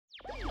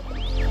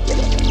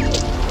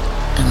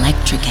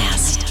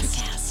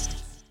Electrocast.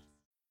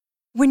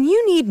 When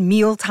you need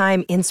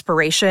mealtime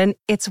inspiration,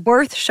 it's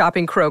worth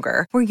shopping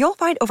Kroger, where you'll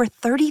find over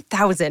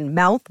 30,000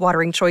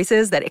 mouth-watering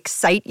choices that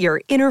excite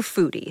your inner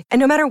foodie. And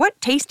no matter what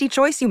tasty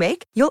choice you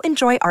make, you'll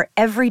enjoy our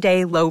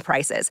everyday low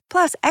prices,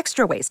 plus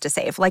extra ways to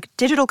save, like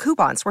digital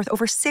coupons worth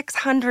over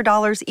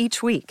 $600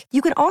 each week.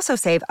 You can also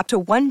save up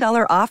to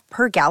 $1 off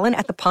per gallon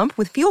at the pump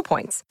with fuel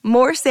points.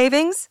 More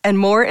savings and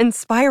more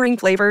inspiring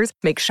flavors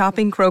make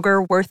shopping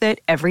Kroger worth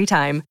it every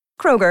time.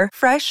 Kroger,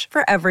 fresh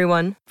for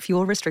everyone.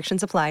 Fuel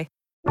restrictions apply.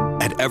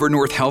 At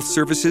Evernorth Health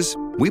Services,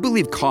 we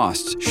believe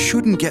costs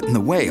shouldn't get in the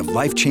way of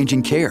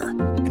life-changing care,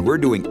 and we're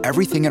doing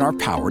everything in our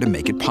power to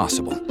make it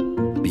possible.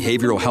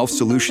 Behavioral health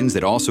solutions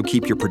that also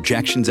keep your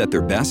projections at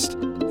their best?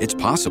 It's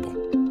possible.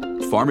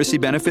 Pharmacy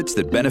benefits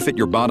that benefit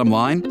your bottom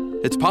line?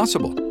 It's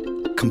possible.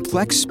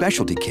 Complex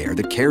specialty care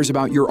that cares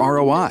about your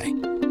ROI?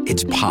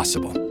 It's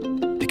possible.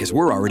 Because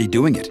we're already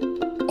doing it.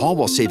 All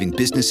while saving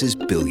businesses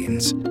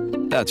billions.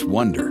 That's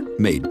Wonder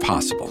made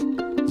possible.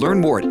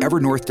 Learn more at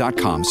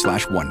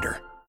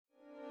evernorth.com/wonder.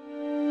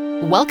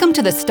 Welcome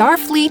to the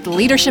Starfleet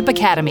Leadership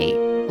Academy.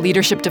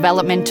 Leadership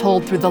development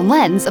told through the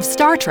lens of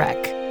Star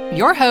Trek.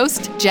 Your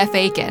host, Jeff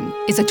Aiken,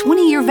 is a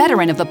 20-year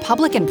veteran of the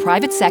public and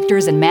private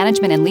sectors in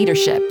management and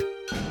leadership.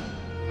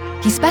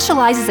 He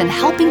specializes in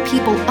helping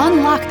people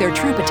unlock their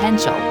true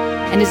potential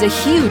and is a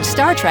huge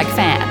Star Trek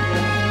fan.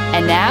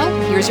 And now,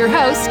 here's your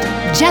host,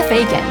 Jeff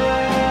Aiken.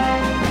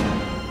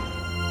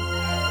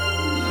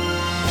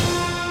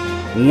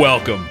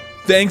 Welcome.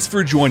 Thanks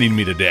for joining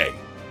me today.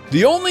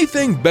 The only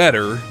thing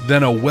better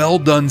than a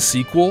well-done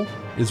sequel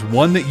is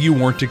one that you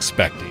weren't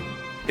expecting.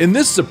 In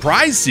this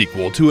surprise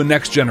sequel to a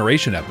Next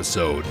Generation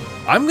episode,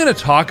 I'm going to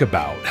talk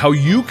about how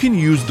you can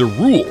use the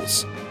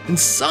rules and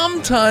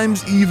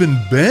sometimes even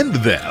bend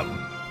them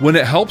when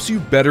it helps you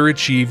better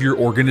achieve your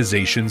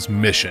organization's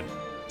mission.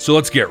 So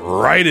let's get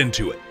right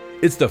into it.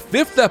 It's the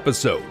 5th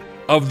episode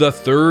of the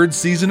 3rd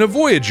season of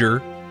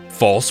Voyager,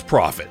 False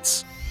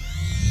Prophets.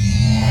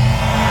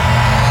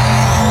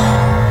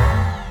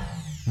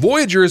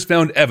 Voyager has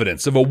found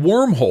evidence of a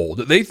wormhole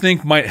that they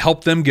think might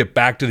help them get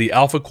back to the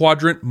Alpha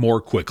Quadrant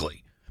more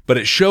quickly, but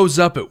it shows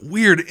up at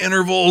weird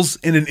intervals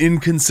and in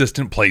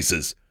inconsistent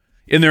places.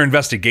 In their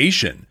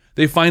investigation,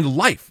 they find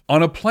life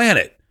on a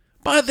planet,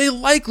 but they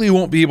likely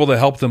won't be able to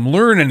help them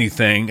learn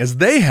anything as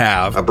they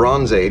have a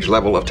Bronze Age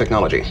level of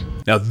technology.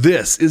 Now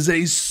this is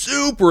a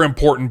super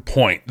important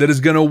point that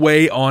is going to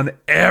weigh on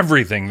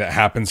everything that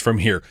happens from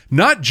here,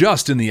 not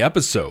just in the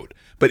episode,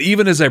 but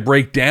even as I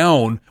break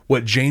down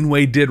what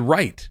Janeway did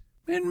right,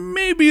 and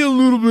maybe a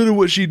little bit of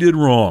what she did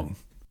wrong.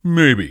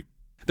 Maybe.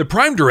 The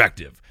Prime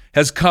Directive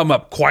has come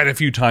up quite a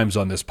few times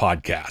on this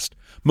podcast.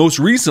 Most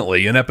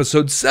recently in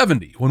episode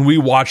 70, when we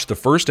watched the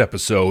first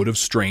episode of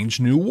Strange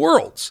New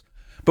Worlds.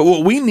 But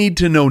what we need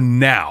to know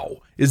now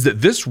is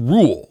that this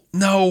rule,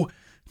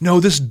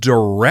 this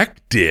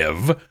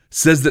directive,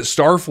 says that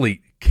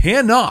Starfleet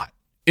cannot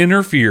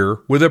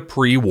interfere with a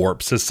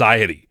pre-warp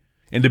society.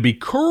 And to be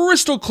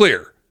crystal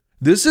clear,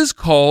 this is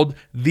called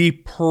the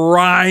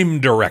Prime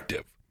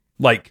Directive,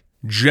 like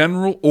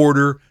General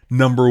Order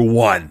Number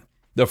 1.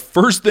 The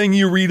first thing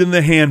you read in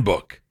the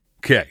handbook.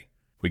 Okay,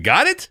 we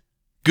got it?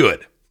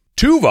 Good.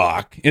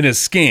 Tuvok, in his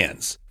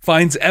scans,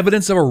 finds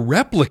evidence of a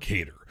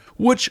replicator,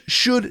 which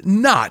should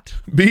not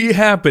be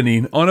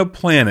happening on a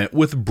planet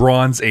with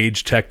Bronze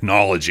Age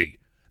technology.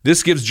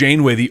 This gives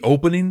Janeway the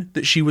opening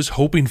that she was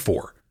hoping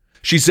for.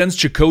 She sends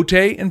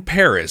Chakotay and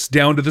Paris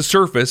down to the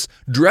surface,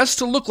 dressed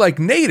to look like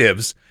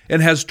natives,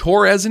 and has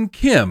Torres and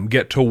Kim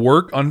get to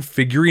work on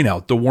figuring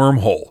out the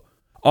wormhole.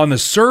 On the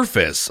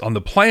surface, on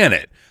the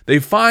planet, they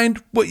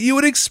find what you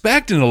would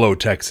expect in a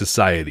low-tech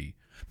society.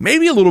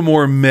 Maybe a little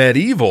more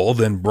medieval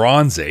than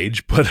Bronze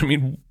Age, but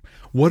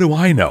what do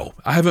I know?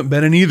 I haven't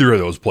been in either of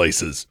those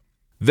places.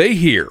 They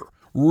hear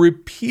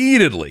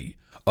repeatedly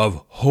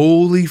of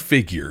holy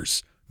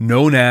figures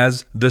known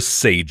as the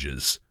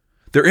Sages.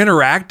 They're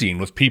interacting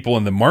with people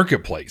in the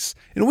marketplace,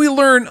 and we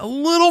learn a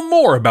little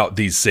more about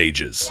these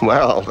sages.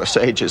 Well, the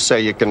sages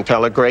say you can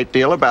tell a great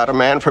deal about a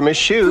man from his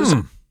shoes.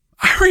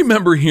 I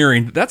remember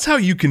hearing that's how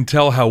you can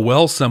tell how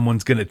well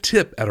someone's going to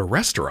tip at a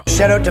restaurant.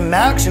 Shout out to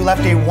Max, who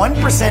left a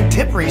 1%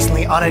 tip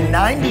recently on a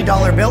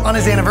 $90 bill on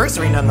his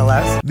anniversary,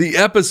 nonetheless. The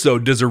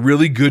episode does a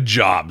really good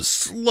job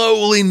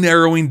slowly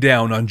narrowing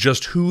down on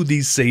just who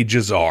these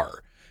sages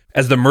are,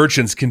 as the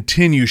merchants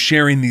continue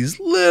sharing these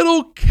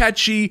little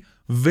catchy,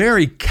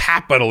 very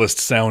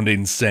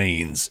capitalist-sounding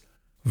sayings.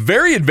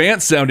 Very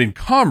advanced-sounding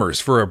commerce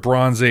for a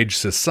Bronze Age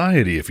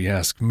society, if you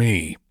ask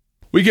me.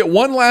 We get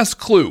one last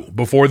clue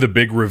before the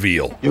big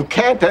reveal. You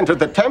can't enter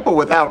the temple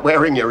without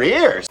wearing your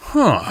ears.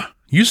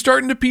 You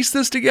starting to piece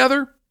this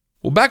together?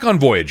 Well, back on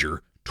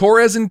Voyager,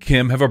 Torres and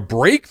Kim have a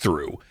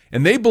breakthrough,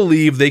 and they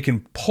believe they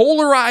can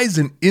polarize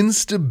an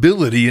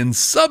instability in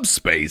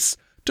subspace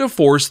to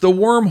force the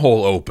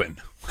wormhole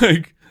open.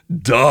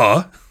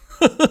 Duh.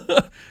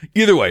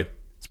 Either way,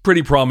 it's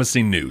pretty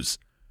promising news.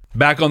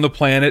 Back on the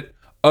planet,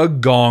 a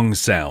gong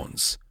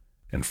sounds.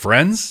 And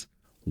friends,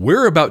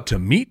 we're about to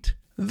meet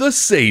the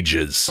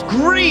Sages.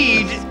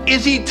 Greed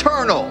is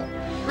eternal.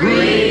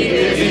 Greed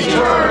is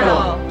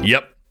eternal.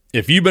 Yep.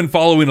 If you've been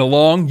following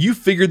along, you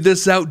figured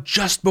this out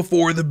just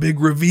before the big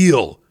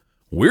reveal.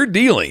 We're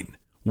dealing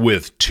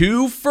with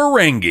two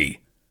Ferengi.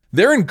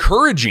 They're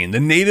encouraging the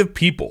native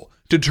people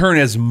to turn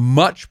as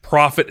much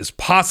profit as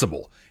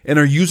possible and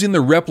are using the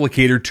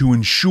replicator to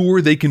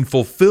ensure they can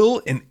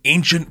fulfill an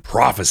ancient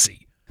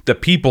prophecy. The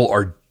people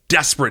are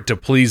desperate to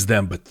please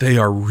them, but they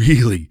are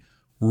really,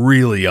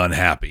 really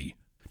unhappy.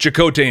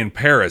 Chakotay and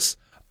Paris,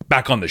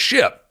 back on the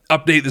ship,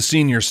 update the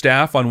senior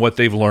staff on what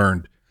they've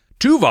learned.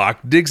 Tuvok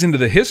digs into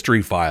the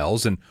history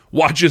files and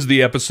watches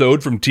the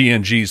episode from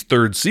TNG's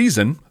third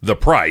season, The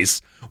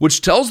Price, which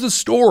tells the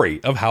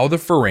story of how the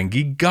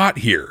Ferengi got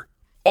here.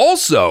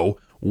 Also,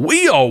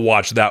 we all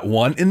watched that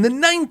one in the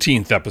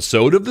 19th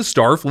episode of the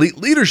Starfleet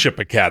Leadership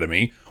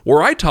Academy,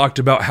 where I talked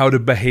about how to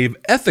behave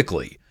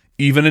ethically,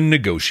 even in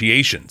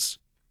negotiations.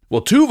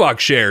 Well, Tuvok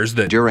shares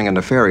that during a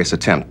nefarious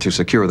attempt to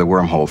secure the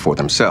wormhole for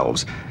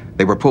themselves,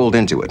 they were pulled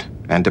into it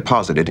and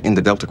deposited in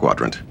the Delta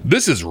Quadrant.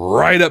 This is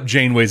right up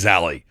Janeway's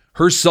alley.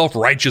 Her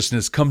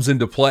self-righteousness comes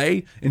into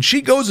play, and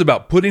she goes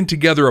about putting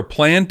together a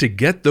plan to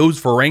get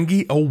those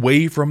Ferengi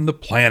away from the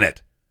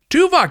planet.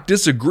 Tuvok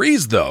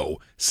disagrees,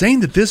 though, saying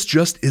that this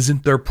just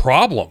isn't their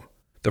problem.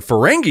 The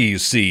Ferengi, you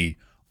see,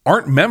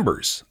 aren't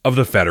members of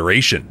the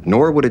Federation.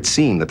 Nor would it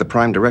seem that the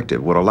Prime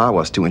Directive would allow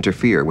us to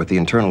interfere with the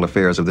internal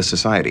affairs of this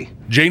society.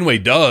 Janeway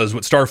does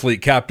what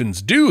Starfleet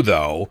captains do,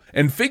 though,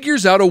 and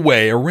figures out a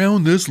way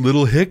around this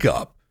little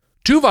hiccup.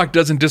 Tuvok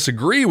doesn't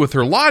disagree with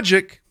her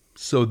logic,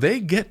 so they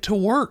get to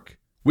work.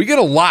 We get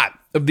a lot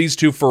of these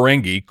two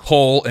Ferengi,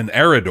 Kol and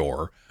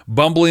Eridor,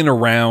 bumbling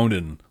around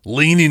and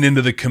leaning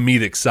into the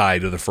comedic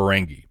side of the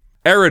Ferengi.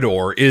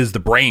 Eridor is the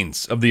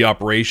brains of the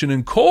operation,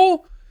 and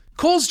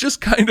Cole's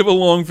just kind of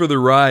along for the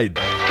ride.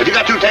 Have you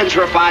got 2 10s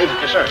for a 5?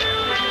 Yes, sir.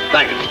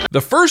 Thank you.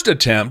 The first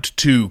attempt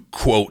to,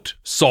 quote,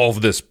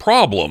 solve this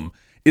problem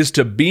is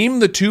to beam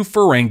the two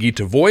Ferengi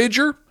to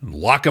Voyager and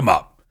lock them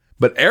up.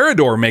 But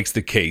Eridor makes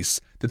the case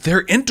that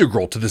they're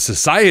integral to the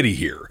society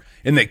here,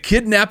 and that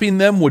kidnapping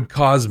them would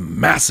cause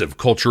massive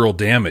cultural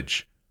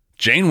damage.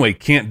 Janeway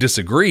can't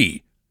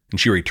disagree, and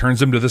she returns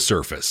them to the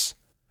surface.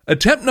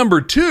 Attempt number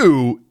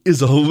 2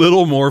 is a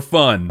little more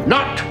fun.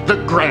 Not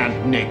the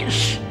Grand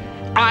Nagus.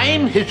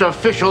 I'm his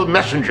official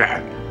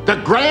messenger,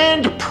 the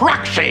Grand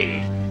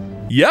Proxy.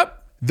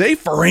 Yep, they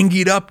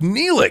Ferengi'd up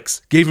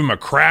Neelix, gave him a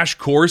crash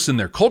course in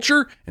their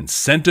culture, and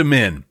sent him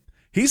in.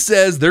 He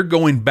says they're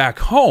going back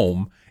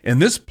home,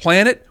 and this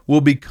planet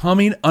will be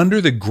coming under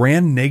the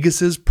Grand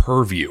Nagus's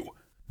purview.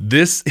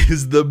 This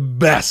is the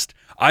best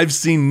I've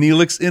seen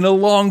Neelix in a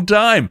long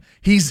time.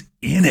 He's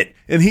in it,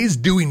 and he's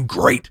doing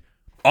great.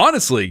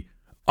 Honestly,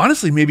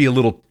 maybe a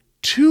little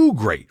too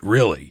great,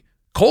 really.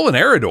 Kol and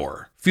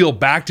Eridor feel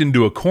backed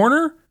into a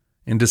corner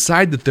and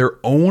decide that their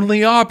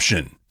only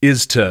option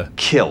is to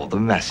kill the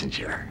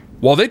messenger.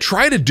 While they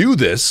try to do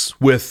this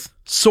with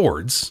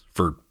swords,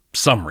 for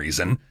some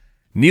reason,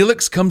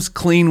 Neelix comes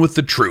clean with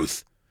the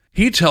truth.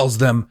 He tells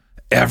them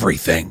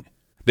everything.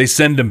 They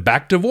send him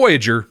back to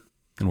Voyager,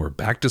 and we're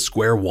back to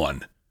square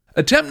one.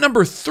 Attempt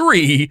number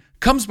 3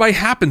 comes by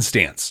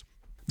happenstance.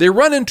 They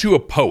run into a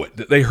poet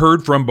that they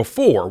heard from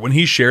before when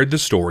he shared the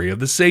story of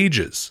the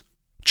sages.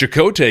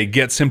 Chakotay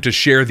gets him to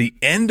share the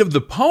end of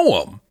the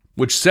poem,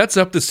 which sets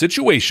up the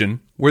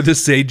situation where the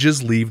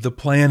sages leave the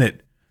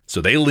planet.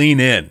 So they lean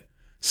in.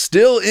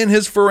 Still in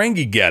his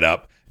Ferengi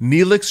getup,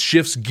 Neelix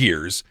shifts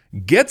gears,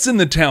 gets in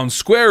the town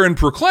square, and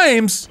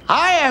proclaims,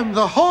 I am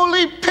the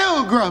Holy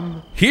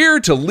Pilgrim, here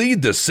to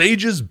lead the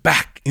sages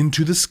back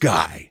into the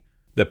sky.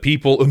 The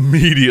people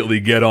immediately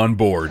get on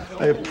board.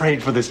 I have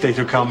prayed for this day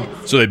to come.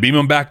 So they beam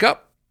him back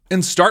up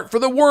and start for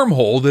the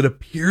wormhole that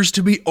appears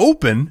to be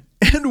open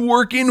and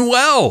working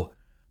well.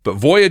 But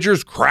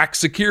Voyager's crack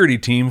security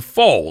team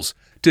falls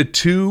to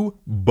 2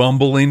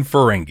 bumbling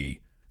Ferengi.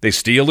 They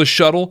steal a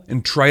shuttle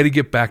and try to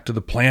get back to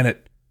the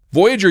planet.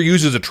 Voyager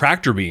uses a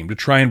tractor beam to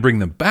try and bring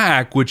them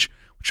back, which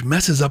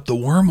messes up the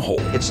wormhole.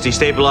 It's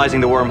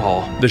destabilizing the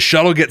wormhole. The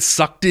shuttle gets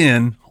sucked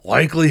in,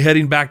 likely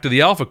heading back to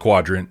the Alpha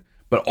Quadrant,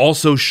 but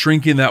also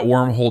shrinking that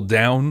wormhole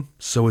down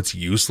so it's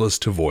useless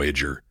to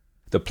Voyager.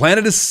 The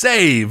planet is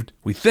saved,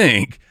 we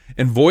think,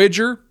 and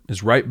Voyager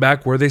is right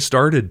back where they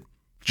started.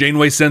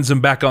 Janeway sends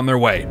them back on their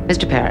way.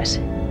 Mr. Paris,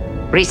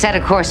 reset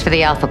a course for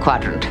the Alpha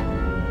Quadrant.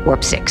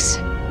 Warp 6.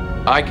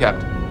 Aye,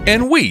 Captain.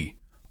 And we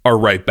are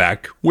right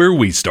back where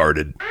we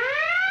started.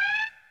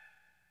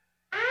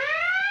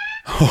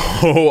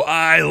 Oh,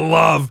 I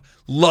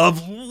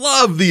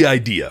love the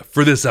idea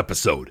for this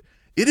episode.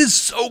 It is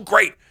so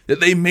great that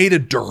they made a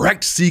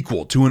direct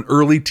sequel to an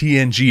early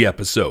TNG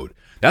episode.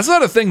 That's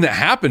not a thing that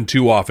happened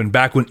too often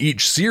back when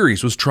each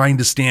series was trying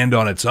to stand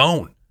on its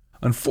own.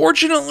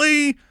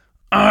 Unfortunately,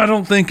 I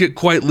don't think it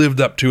quite lived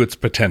up to its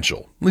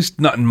potential, at least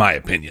not in my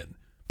opinion.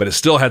 But it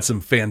still had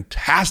some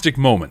fantastic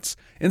moments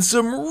and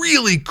some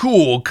really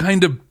cool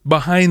kind of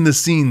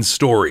behind-the-scenes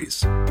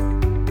stories.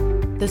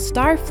 The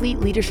Starfleet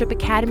Leadership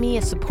Academy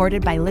is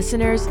supported by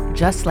listeners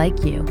just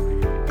like you.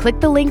 Click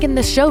the link in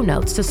the show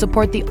notes to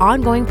support the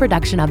ongoing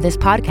production of this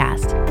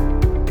podcast.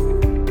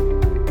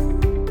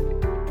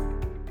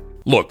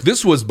 Look,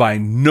 this was by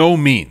no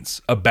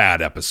means a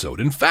bad episode.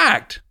 In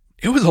fact,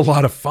 it was a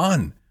lot of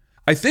fun.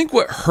 I think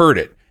what hurt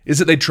it is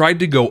that they tried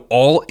to go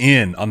all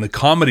in on the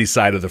comedy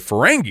side of the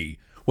Ferengi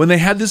when they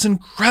had this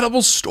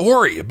incredible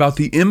story about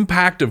the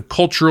impact of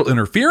cultural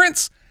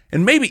interference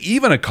and maybe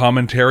even a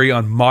commentary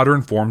on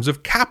modern forms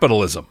of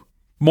capitalism.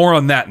 More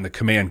on that in the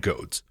command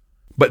codes.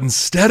 But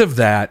instead of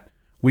that,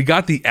 we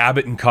got the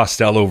Abbott and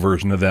Costello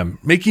version of them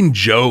making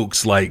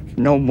jokes like,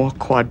 "No more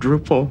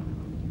quadruple.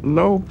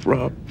 No,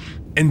 bro."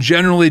 And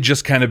generally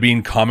just kind of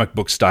being comic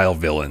book style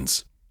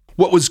villains.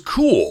 What was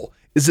cool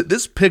is that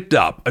this picked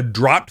up a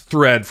dropped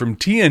thread from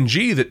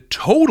TNG that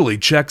totally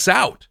checks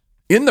out.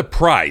 In the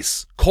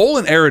price, Cole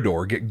and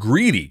Eridor get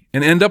greedy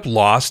and end up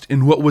lost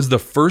in what was the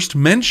first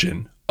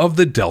mention of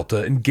the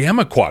Delta and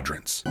Gamma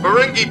quadrants.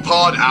 Ferengi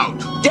pod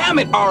out. Damn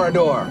it,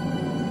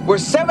 Eridor! We're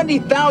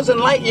 70,000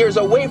 light years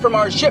away from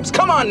our ships.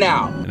 Come on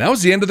now! And that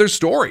was the end of their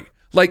story.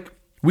 Like,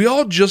 we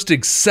all just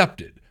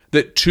accepted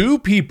that two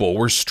people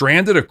were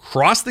stranded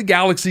across the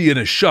galaxy in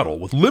a shuttle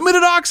with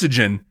limited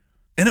oxygen,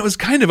 and it was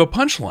kind of a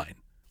punchline.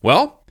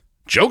 Well,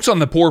 joke's on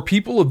the poor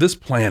people of this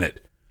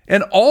planet.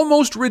 An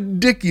almost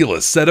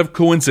ridiculous set of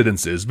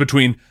coincidences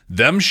between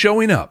them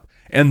showing up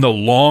and the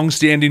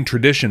long-standing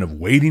tradition of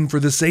waiting for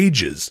the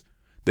sages.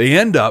 They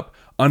end up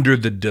under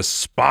the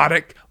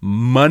despotic,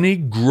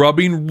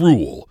 money-grubbing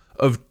rule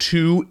of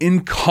two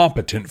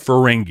incompetent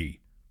Ferengi.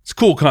 It's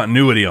cool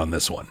continuity on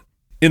this one.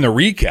 In the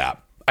recap,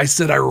 I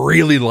said I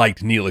really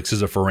liked Neelix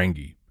as a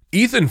Ferengi.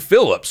 Ethan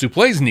Phillips, who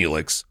plays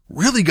Neelix,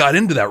 really got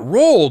into that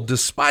role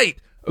despite,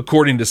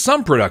 according to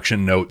some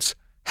production notes,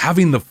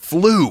 having the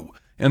flu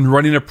and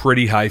running a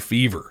pretty high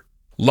fever.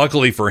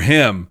 Luckily for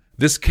him,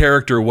 this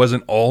character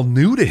wasn't all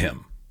new to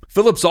him.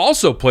 Phillips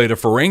also played a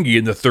Ferengi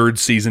in the third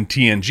season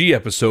TNG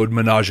episode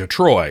Menage a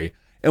Troi,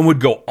 and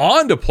would go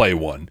on to play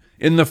one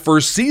in the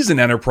first season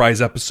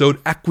Enterprise episode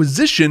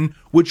Acquisition,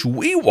 which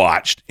we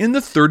watched in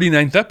the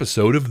 39th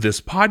episode of this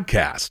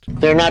podcast.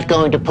 They're not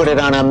going to put it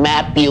on a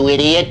map, you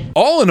idiot.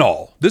 All in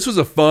all, this was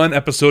a fun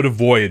episode of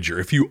Voyager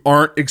if you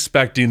aren't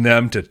expecting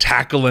them to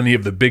tackle any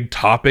of the big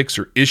topics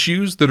or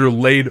issues that are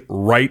laid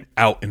right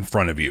out in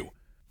front of you.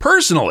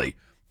 Personally,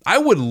 I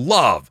would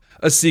love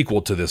a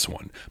sequel to this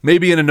one,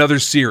 maybe in another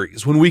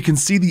series when we can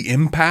see the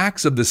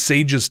impacts of the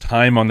Sages'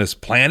 time on this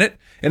planet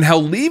and how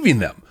leaving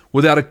them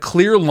without a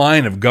clear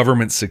line of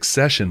government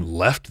succession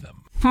left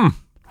them.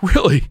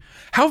 Really?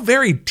 How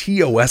very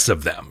TOS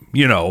of them,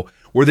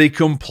 where they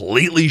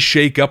completely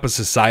shake up a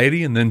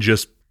society and then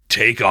just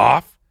take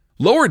off?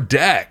 Lower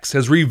Decks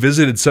has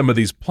revisited some of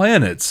these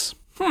planets.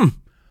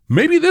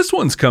 Maybe this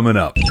one's coming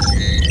up.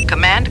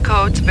 Command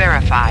codes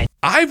verified.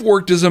 I've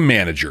worked as a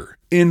manager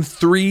in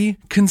 3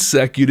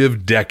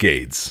 consecutive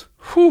decades.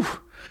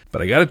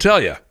 But I gotta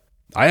tell you,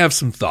 I have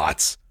some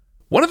thoughts.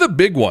 One of the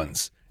big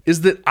ones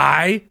is that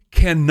I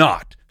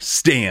cannot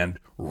stand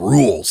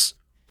rules.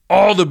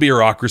 All the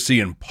bureaucracy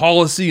and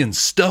policy and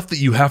stuff that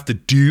you have to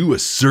do a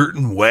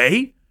certain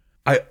way.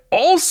 I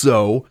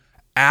also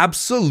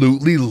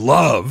absolutely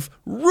love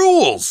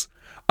rules.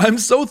 I'm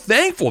so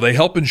thankful they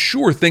help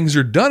ensure things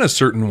are done a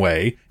certain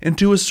way and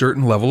to a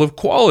certain level of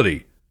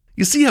quality.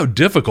 You see how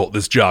difficult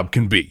this job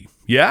can be,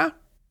 yeah?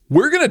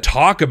 We're going to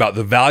talk about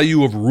the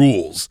value of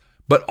rules,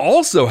 but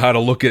also how to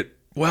look at,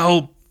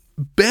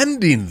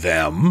 bending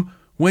them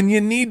when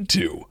you need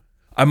to.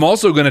 I'm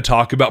also going to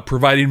talk about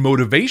providing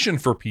motivation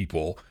for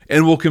people,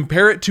 and we'll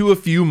compare it to a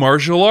few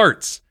martial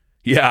arts.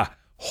 Yeah,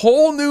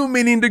 whole new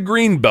meaning to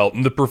green belt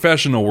in the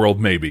professional world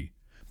maybe.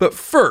 But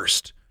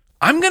first,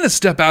 I'm going to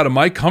step out of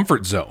my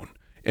comfort zone,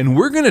 and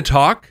we're going to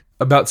talk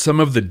about some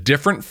of the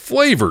different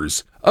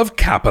flavors of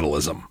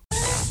capitalism.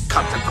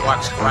 Come to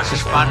Quark's Crush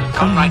is fun.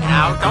 Come right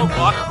now. Don't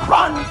walk.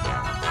 Run!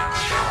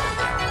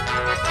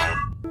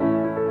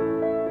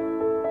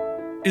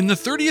 In the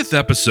 30th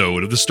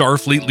episode of the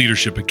Starfleet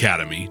Leadership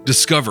Academy,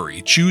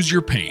 Discovery, Choose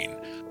Your Pain,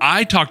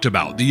 I talked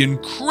about the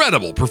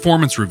incredible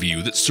performance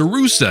review that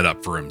Saru set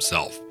up for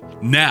himself.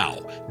 Now,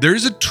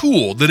 there's a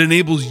tool that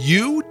enables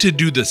you to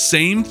do the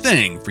same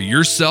thing for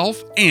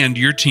yourself and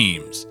your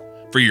teams.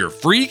 For your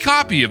free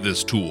copy of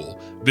this tool,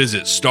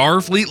 visit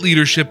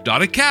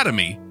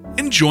starfleetleadership.academy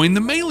and join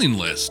the mailing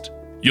list.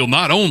 You'll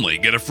not only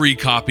get a free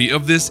copy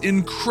of this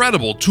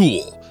incredible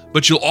tool,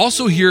 but you'll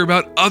also hear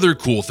about other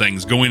cool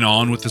things going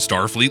on with the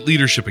Starfleet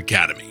Leadership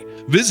Academy.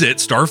 Visit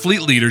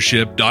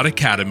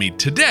starfleetleadership.academy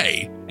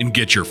today and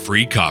get your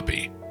free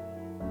copy.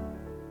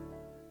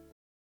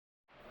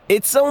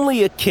 It's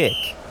only a kick,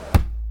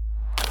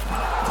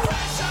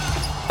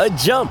 a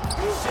jump,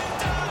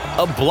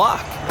 a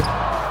block.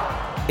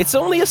 It's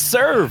only a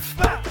serve.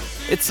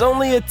 It's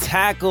only a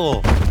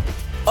tackle,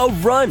 a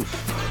run.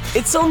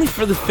 It's only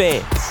for the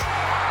fans.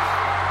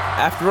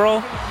 After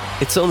all,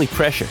 it's only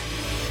pressure.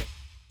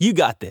 You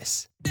got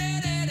this.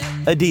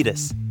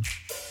 Adidas.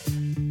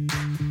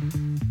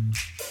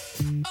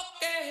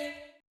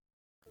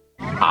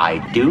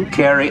 I do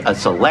carry a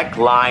select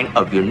line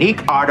of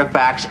unique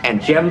artifacts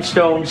and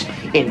gemstones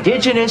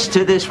indigenous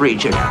to this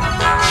region.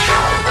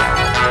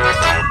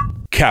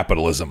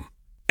 Capitalism.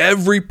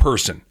 Every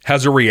person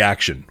has a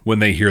reaction when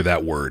they hear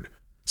that word.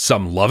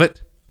 Some love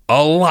it,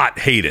 a lot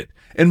hate it,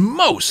 and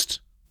most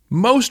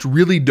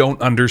really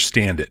don't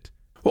understand it.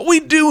 What we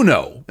do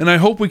know, and I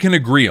hope we can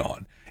agree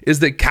on, is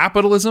that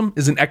capitalism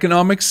is an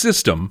economic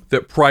system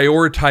that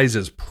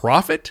prioritizes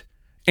profit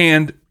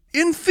and,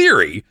 in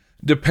theory,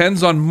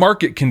 depends on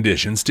market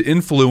conditions to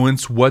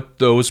influence what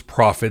those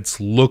profits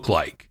look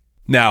like.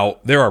 Now,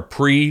 there are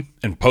pre-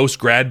 and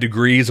post-grad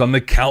degrees on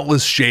the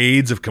countless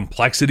shades of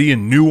complexity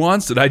and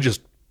nuance that I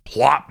just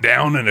plop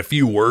down in a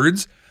few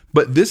words,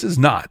 but this is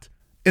not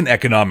an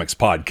economics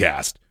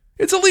podcast.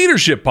 It's a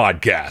leadership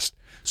podcast.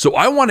 So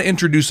I want to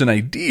introduce an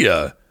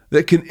idea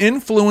that can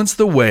influence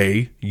the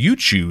way you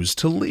choose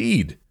to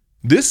lead.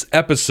 This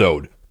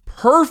episode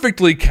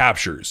perfectly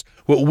captures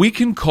what we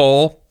can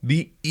call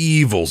the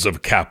evils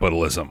of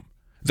capitalism,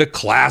 the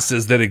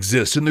classes that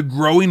exist and the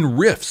growing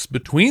rifts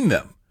between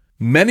them.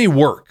 Many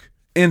work,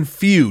 and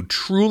few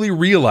truly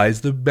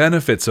realize the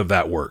benefits of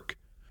that work.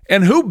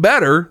 And who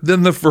better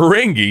than the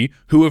Ferengi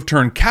who have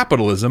turned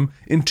capitalism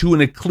into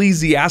an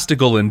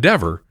ecclesiastical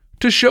endeavor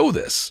to show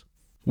this?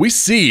 We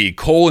see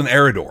Cole and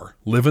Eridor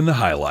living the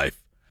high life,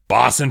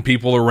 bossing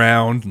people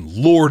around and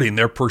lording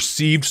their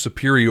perceived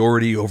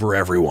superiority over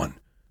everyone.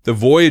 The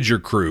Voyager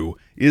crew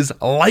is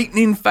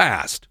lightning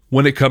fast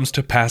when it comes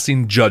to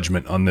passing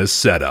judgment on this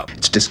setup.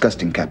 It's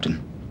disgusting,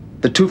 Captain.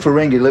 The two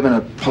Ferengi live in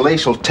a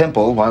palatial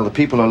temple while the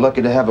people are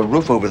lucky to have a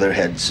roof over their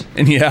heads.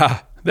 And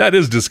yeah, that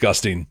is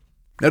disgusting.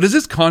 Now, does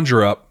this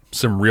conjure up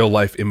some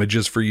real-life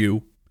images for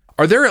you?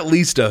 Are there at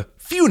least a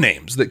few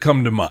names that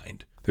come to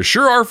mind? There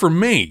sure are for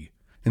me,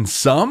 and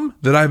some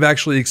that I've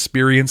actually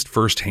experienced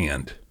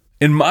firsthand.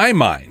 In my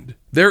mind,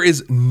 there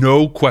is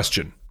no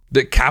question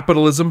that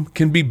capitalism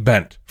can be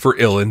bent for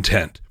ill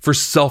intent, for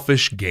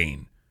selfish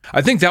gain.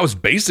 I think that was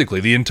basically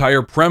the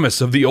entire premise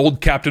of the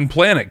old Captain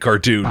Planet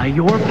cartoon. By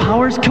your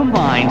powers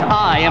combined,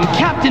 I am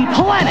Captain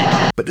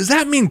Planet! But does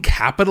that mean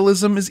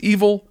capitalism is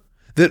evil?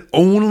 That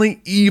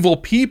only evil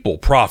people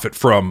profit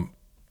from,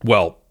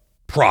 well,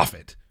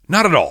 profit?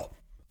 Not at all.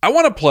 I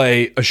want to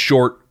play a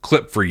short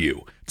clip for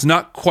you. It's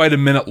not quite a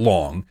minute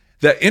long,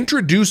 that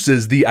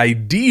introduces the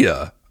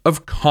idea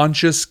of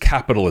conscious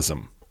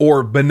capitalism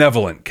or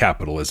benevolent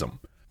capitalism.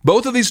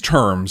 Both of these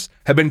terms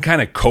have been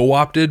kind of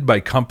co-opted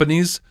by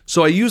companies,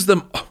 so I use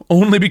them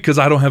only because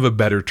I don't have a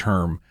better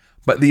term.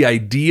 But the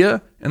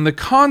idea and the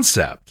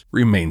concept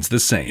remains the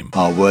same.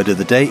 Our word of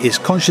the day is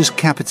conscious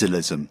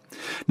capitalism.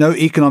 No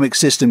economic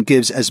system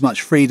gives as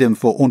much freedom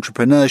for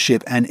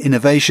entrepreneurship and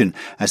innovation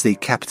as the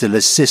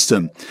capitalist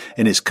system.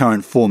 In its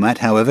current format,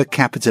 however,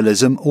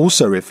 capitalism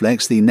also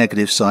reflects the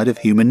negative side of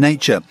human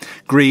nature: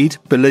 greed,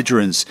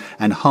 belligerence,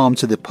 and harm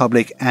to the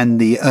public and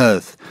the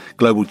earth.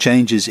 Global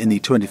changes in the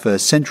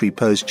 21st century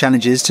pose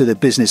challenges to the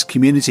business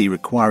community,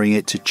 requiring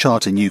it to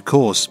chart a new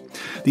course.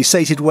 The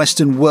sated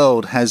Western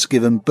world has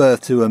given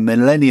birth to a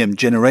millennium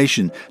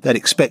generation that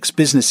expects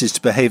businesses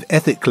to behave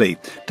ethically,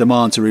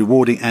 demands a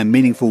rewarding and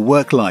meaningful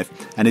work life,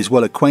 and is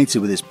well acquainted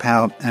with its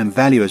power and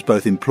value as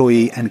both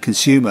employee and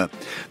consumer.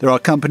 There are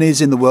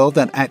companies in the world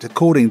that act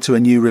according to a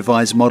new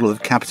revised model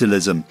of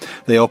capitalism.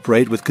 They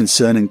operate with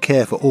concern and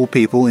care for all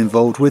people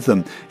involved with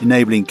them,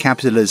 enabling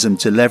capitalism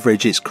to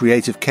leverage its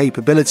creative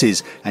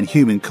capabilities and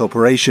human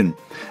cooperation.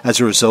 As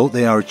a result,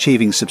 they are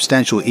achieving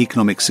substantial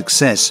economic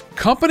success.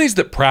 Companies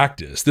that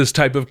practice this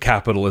type of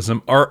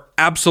capitalism are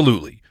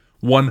absolutely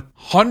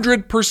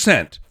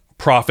 100%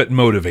 profit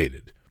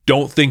motivated.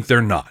 Don't think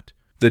they're not.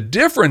 The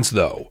difference,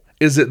 though,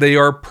 is that they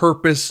are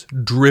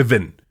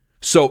purpose-driven.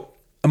 So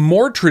a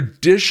more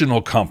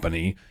traditional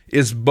company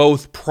is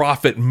both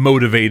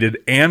profit-motivated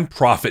and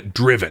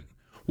profit-driven,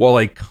 while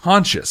a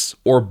conscious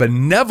or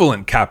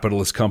benevolent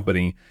capitalist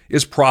company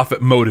is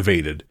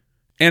profit-motivated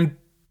and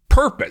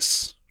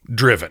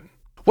purpose-driven.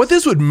 What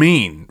this would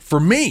mean for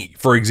me,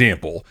 for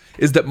example,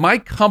 is that my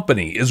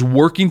company is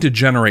working to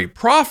generate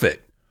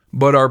profit,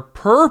 but our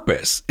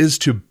purpose is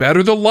to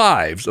better the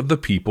lives of the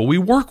people we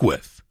work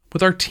with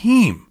our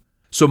team.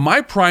 So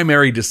my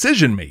primary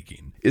decision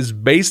making is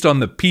based on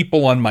the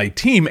people on my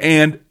team,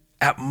 and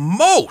at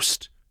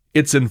most,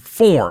 it's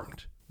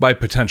informed by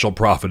potential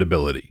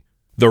profitability.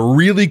 The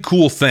really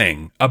cool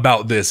thing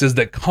about this is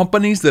that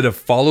companies that have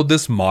followed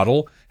this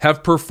model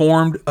have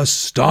performed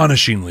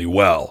astonishingly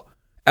well.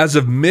 As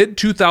of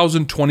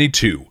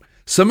mid-2022,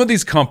 some of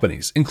these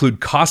companies include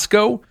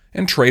Costco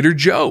and Trader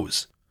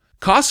Joe's.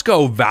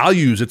 Costco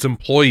values its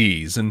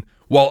employees, and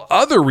while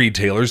other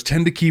retailers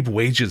tend to keep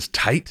wages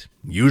tight,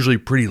 usually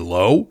pretty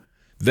low,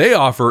 they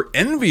offer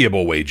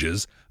enviable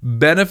wages,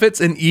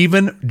 benefits, and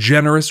even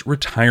generous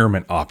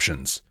retirement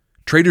options.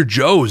 Trader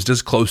Joe's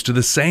does close to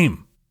the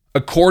same.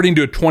 According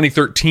to a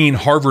 2013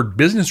 Harvard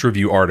Business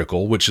Review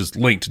article, which is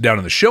linked down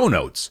in the show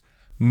notes,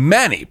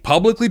 many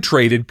publicly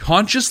traded,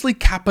 consciously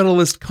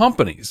capitalist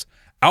companies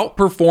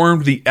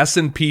outperformed the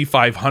S&P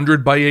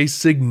 500 by a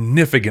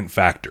significant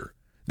factor.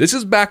 This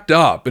is backed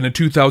up in a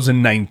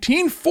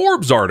 2019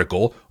 Forbes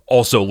article,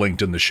 also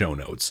linked in the show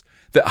notes,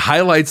 that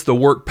highlights the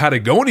work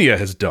Patagonia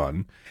has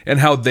done and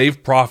how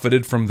they've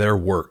profited from their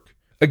work.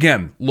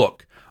 Again,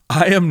 look,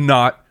 I am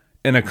not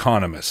an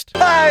economist.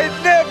 I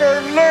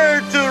never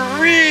learned to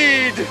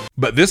read!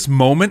 But this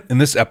moment in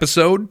this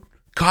episode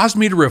caused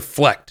me to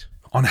reflect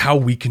on how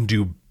we can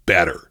do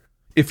better.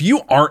 If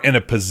you aren't in a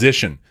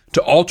position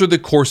to alter the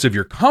course of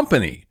your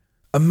company,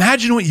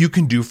 imagine what you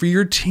can do for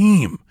your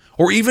team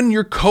or even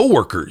your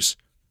coworkers.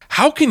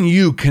 How can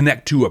you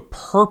connect to a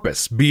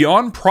purpose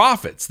beyond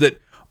profits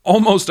that,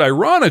 almost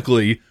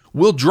ironically,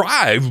 will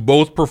drive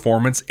both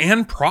performance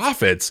and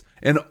profits,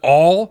 and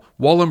all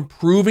while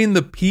improving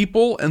the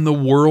people and the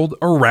world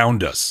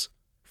around us?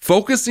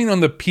 Focusing on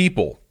the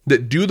people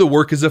that do the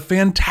work is a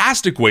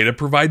fantastic way to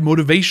provide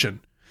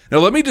motivation. Now,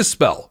 let me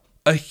dispel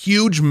a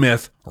huge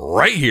myth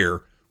right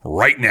here,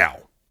 right now.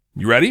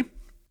 You ready?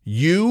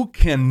 You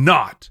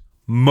cannot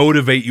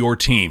motivate your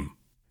team.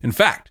 In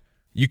fact,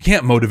 you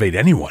can't motivate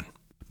anyone.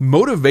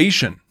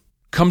 Motivation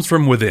comes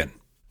from within.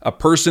 A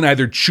person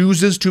either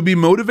chooses to be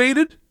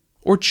motivated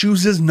or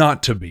chooses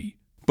not to be.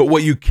 But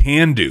what you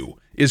can do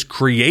is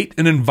create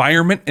an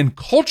environment and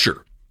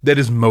culture that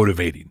is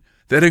motivating,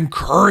 that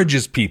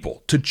encourages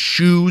people to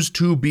choose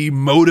to be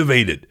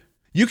motivated.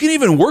 You can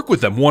even work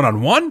with them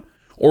one-on-one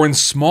or in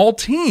small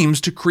teams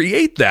to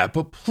create that.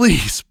 But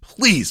please,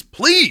 please,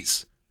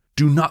 please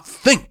do not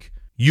think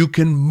you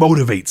can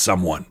motivate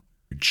someone.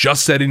 You're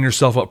just setting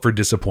yourself up for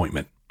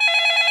disappointment.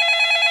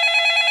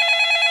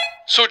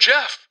 So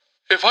Jeff,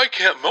 if I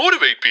can't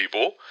motivate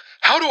people,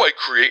 how do I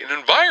create an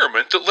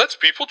environment that lets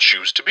people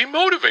choose to be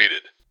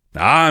motivated?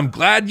 I'm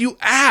glad you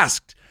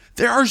asked.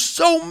 There are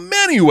so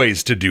many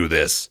ways to do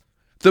this.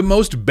 The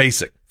most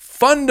basic,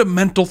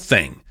 fundamental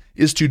thing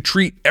is to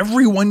treat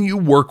everyone you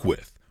work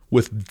with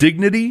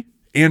dignity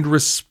and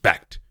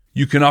respect.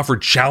 You can offer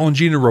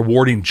challenging and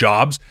rewarding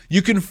jobs.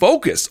 You can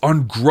focus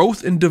on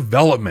growth and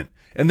development.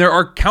 And there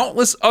are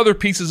countless other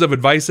pieces of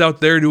advice out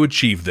there to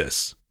achieve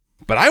this.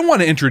 But I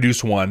want to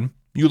introduce one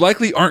you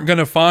likely aren't going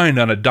to find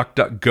on a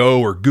DuckDuckGo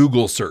or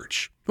Google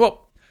search.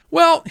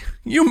 Well,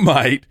 you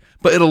might,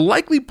 but it'll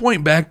likely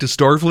point back to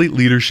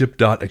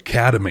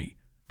starfleetleadership.academy.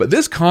 But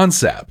this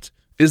concept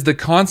is the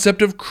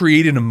concept of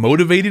creating a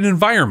motivating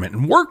environment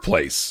and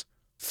workplace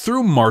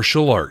through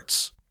martial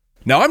arts.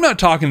 Now, I'm not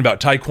talking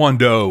about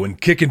Taekwondo and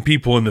kicking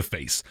people in the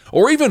face,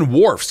 or even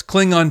Worf's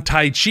Klingon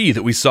Tai Chi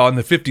that we saw in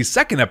the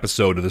 52nd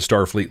episode of the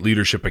Starfleet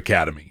Leadership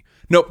Academy.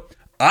 Nope,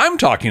 I'm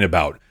talking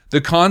about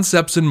the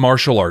concepts in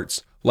martial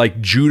arts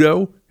like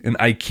Judo and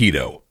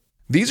Aikido.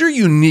 These are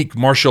unique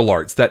martial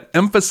arts that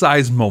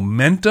emphasize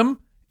momentum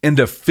and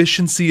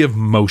efficiency of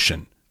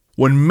motion.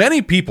 When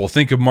many people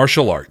think of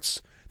martial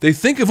arts, they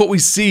think of what we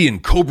see in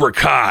Cobra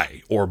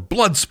Kai or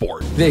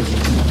Bloodsport. Vic,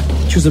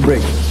 choose a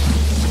break.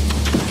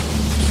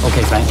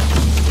 Okay, Frank.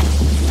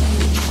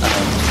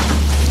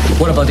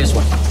 What about this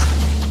one?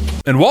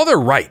 And while they're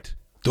right,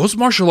 those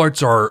martial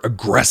arts are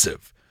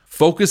aggressive,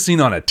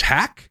 focusing on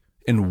attack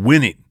and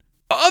winning.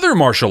 Other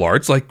martial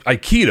arts, like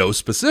Aikido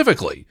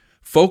specifically,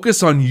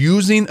 focus on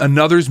using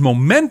another's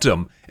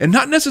momentum and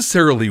not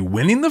necessarily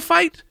winning the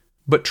fight,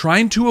 but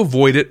trying to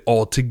avoid it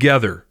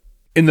altogether.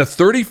 In the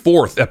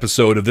 34th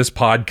episode of this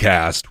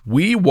podcast,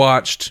 we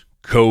watched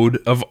Code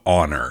of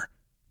Honor.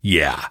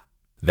 Yeah,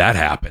 that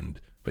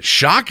happened. But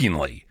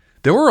shockingly,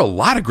 there were a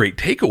lot of great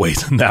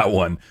takeaways in that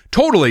one.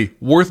 Totally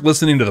worth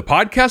listening to the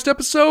podcast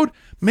episode.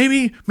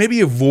 Maybe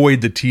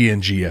avoid the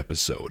TNG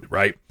episode,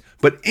 right?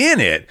 But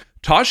in it,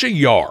 Tasha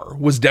Yar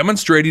was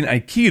demonstrating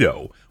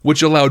Aikido,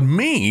 which allowed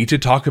me to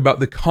talk about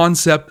the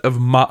concept of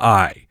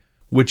Ma'ai,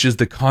 which is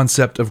the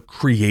concept of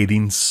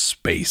creating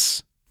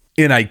space.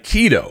 In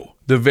Aikido,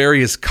 the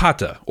various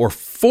kata, or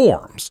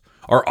forms,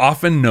 are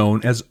often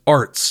known as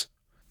arts.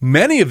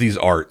 Many of these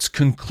arts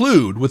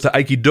conclude with the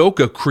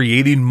Aikidoka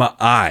creating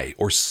Ma'ai,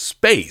 or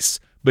space,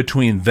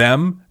 between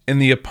them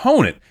and the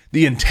opponent,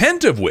 the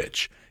intent of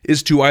which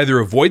is to either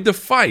avoid the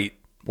fight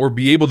or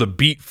be able to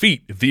beat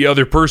feet if the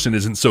other person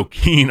isn't so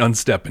keen on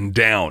stepping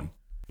down.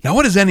 Now,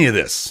 what does any of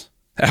this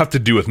have to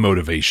do with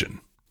motivation?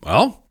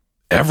 Well,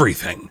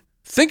 everything.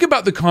 Think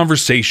about the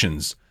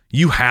conversations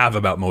you have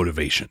about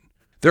motivation.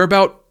 They're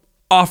about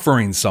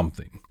offering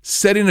something,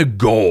 setting a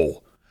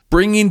goal,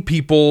 bringing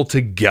people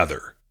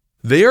together.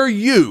 They are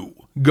you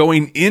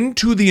going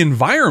into the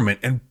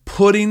environment and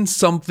putting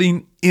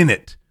something in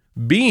it,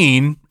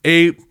 being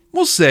a,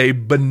 we'll say,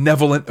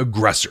 benevolent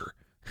aggressor.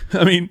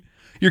 I mean,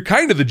 you're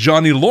kind of the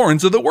Johnny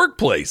Lawrence of the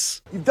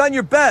workplace. You've done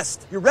your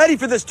best. You're ready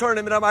for this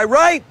tournament, am I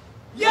right?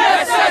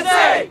 Yes,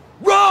 Sensei!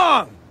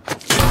 Wrong!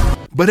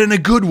 But in a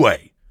good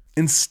way.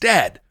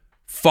 Instead,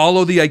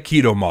 follow the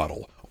Aikido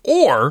model,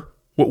 or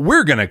what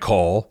we're going to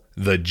call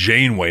the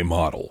Janeway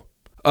model.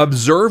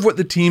 Observe what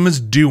the team is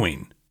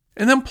doing,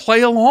 and then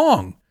play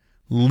along.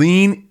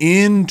 Lean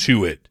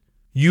into it.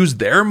 Use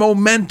their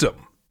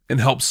momentum,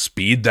 and help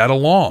speed that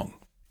along.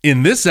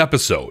 In this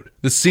episode,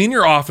 the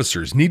senior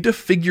officers need to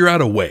figure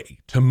out a way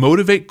to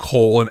motivate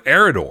Cole and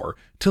Eridor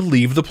to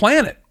leave the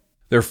planet.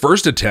 Their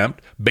first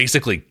attempt,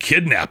 basically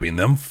kidnapping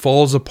them,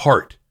 falls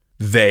apart.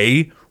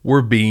 They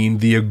were being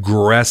the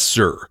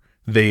aggressor.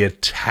 They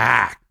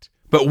attacked.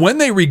 But when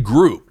they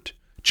regrouped,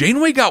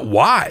 Janeway got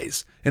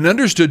wise and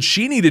understood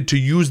she needed to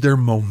use their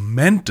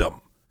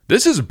momentum.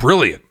 This is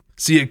brilliant.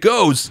 See, it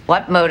goes,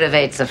 what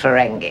motivates a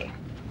Ferengi?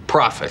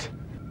 Profit.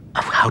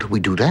 How do we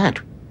do that?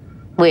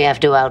 We have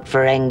to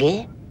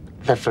out-Ferengi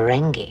the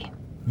Ferengi.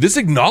 This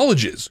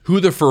acknowledges who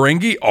the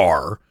Ferengi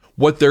are,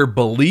 what their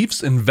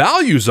beliefs and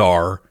values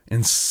are,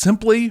 and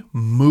simply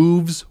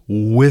moves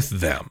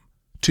with them.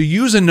 To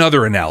use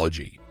another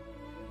analogy,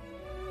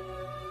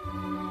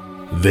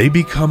 they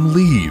become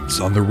leaves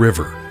on the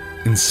river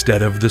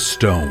instead of the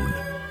stone.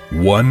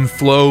 One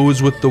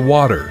flows with the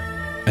water,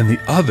 and the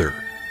other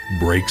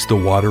breaks the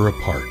water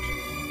apart.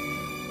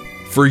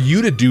 For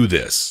you to do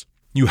this,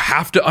 you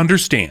have to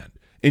understand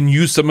and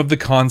use some of the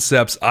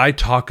concepts I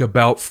talk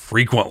about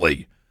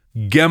frequently.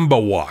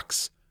 Gemba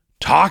walks,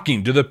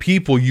 talking to the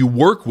people you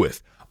work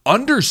with,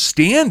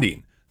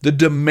 understanding the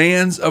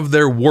demands of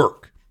their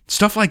work,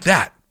 stuff like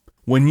that.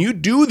 When you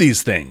do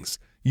these things,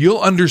 you'll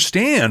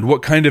understand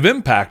what kind of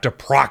impact a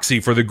proxy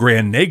for the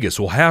Grand Nagus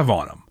will have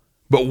on them.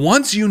 But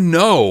once you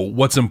know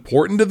what's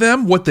important to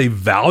them, what they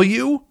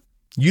value,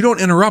 you don't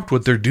interrupt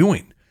what they're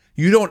doing.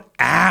 You don't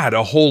add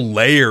a whole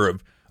layer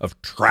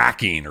of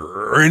tracking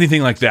or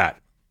anything like that.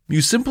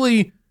 You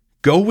simply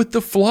go with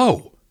the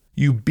flow.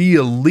 You be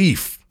a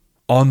leaf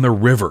on the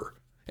river,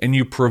 and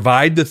you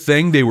provide the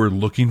thing they were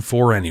looking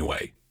for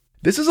anyway.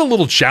 This is a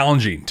little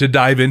challenging to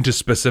dive into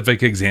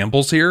specific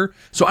examples here,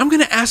 so I'm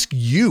going to ask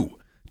you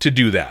to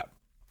do that.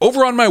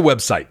 Over on my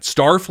website,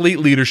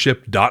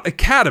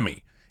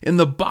 starfleetleadership.academy, in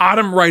the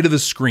bottom right of the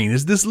screen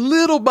is this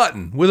little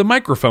button with a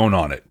microphone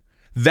on it.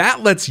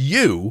 That lets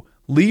you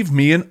leave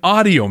me an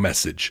audio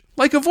message,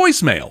 like a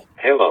voicemail.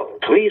 Hello,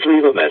 please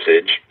leave a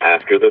message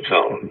after the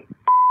tone.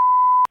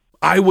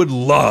 I would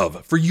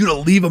love for you to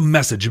leave a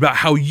message about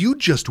how you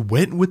just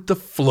went with the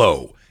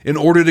flow in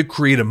order to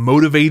create a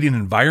motivating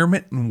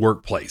environment and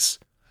workplace.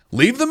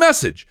 Leave the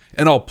message,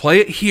 and I'll play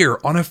it here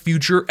on a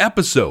future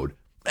episode.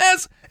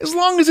 As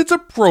long as it's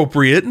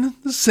appropriate and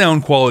the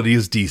sound quality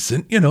is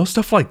decent,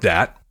 stuff like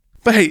that.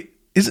 But hey,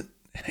 isn't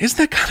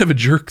that kind of a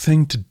jerk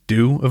thing to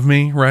do of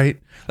me, right?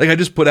 Like I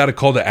just put out a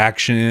call to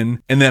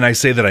action, and then I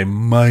say that I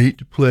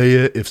might play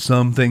it if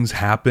some things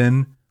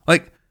happen.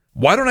 Like,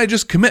 why don't I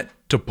just commit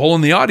to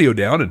pulling the audio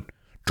down and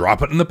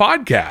drop it in the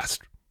podcast?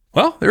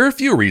 Well, there are a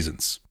few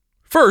reasons.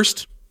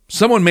 First,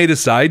 someone may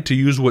decide to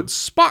use what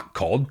Spock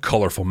called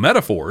colorful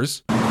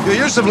metaphors. Your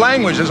use of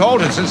language has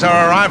altered since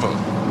our arrival.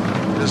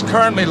 It is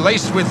currently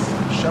laced with,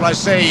 shall I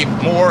say,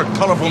 more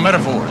colorful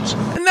metaphors.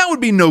 And that would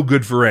be no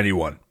good for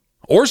anyone.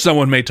 Or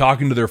someone may talk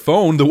into their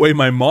phone the way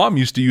my mom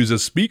used to use a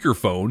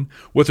speakerphone,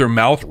 with her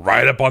mouth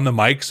right up on the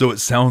mic so it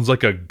sounds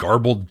like a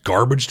garbled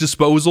garbage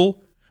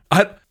disposal.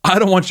 I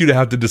don't want you to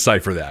have to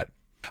decipher that.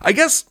 I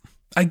guess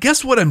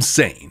what I'm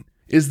saying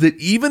is that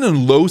even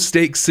in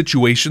low-stakes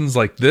situations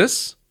like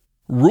this,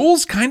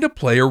 rules kind of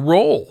play a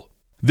role.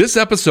 This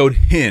episode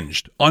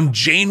hinged on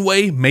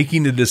Janeway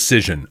making a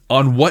decision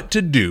on what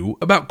to do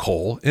about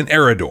Kol and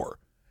Eridor.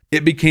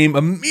 It became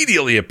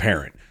immediately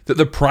apparent that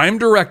the Prime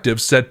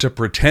Directive said to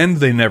pretend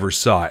they never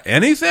saw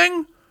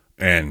anything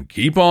and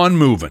keep on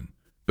moving.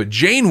 But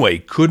Janeway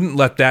couldn't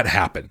let that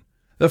happen.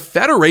 The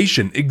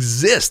Federation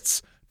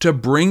exists to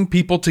bring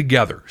people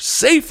together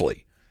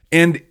safely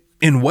and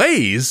in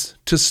ways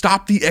to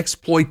stop the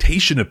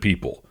exploitation of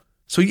people.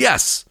 So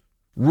yes,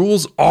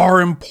 rules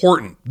are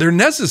important. They're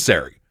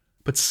necessary.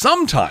 But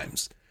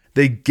sometimes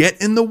they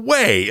get in the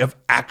way of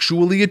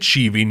actually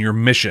achieving your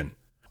mission.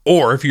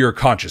 Or if you're a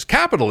conscious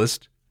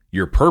capitalist,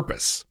 your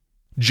purpose.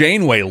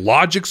 Janeway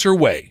logics her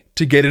way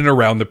to get in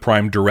around the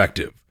Prime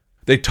Directive.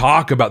 They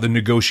talk about the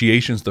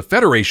negotiations the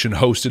Federation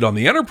hosted on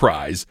the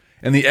Enterprise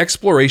and the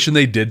exploration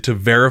they did to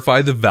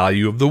verify the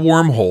value of the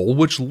wormhole,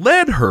 which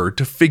led her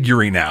to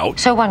figuring out...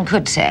 So one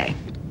could say,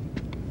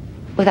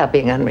 without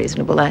being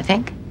unreasonable, I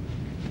think,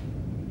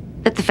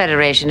 that the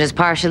Federation is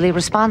partially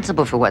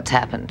responsible for what's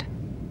happened,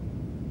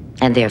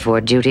 and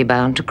therefore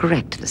duty-bound to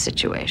correct the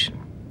situation.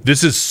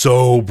 This is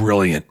so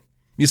brilliant.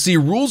 You see,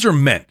 rules are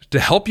meant to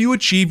help you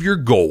achieve your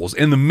goals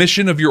and the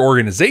mission of your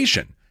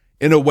organization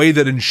in a way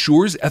that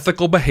ensures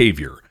ethical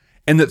behavior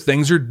and that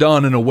things are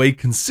done in a way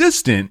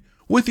consistent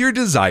with your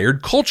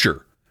desired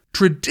culture.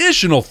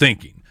 Traditional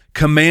thinking,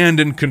 command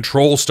and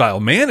control style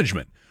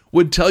management,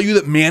 would tell you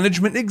that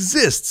management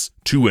exists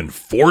to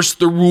enforce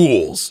the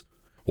rules.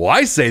 Well,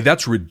 I say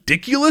that's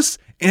ridiculous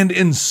and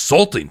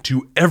insulting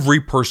to every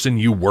person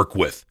you work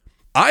with.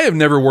 I have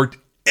never worked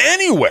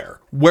anywhere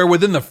where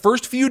within the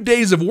first few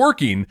days of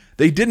working,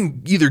 they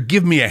didn't either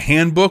give me a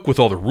handbook with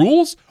all the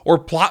rules or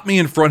plot me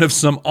in front of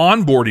some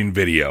onboarding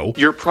video.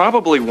 You're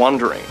probably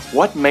wondering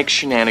what makes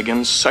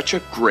Shenanigans such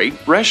a great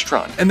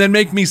restaurant. And then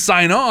make me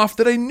sign off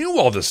that I knew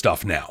all this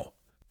stuff now.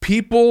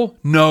 People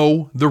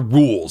know the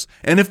rules,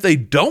 and if they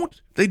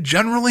don't, they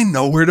generally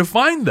know where to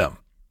find them.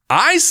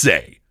 I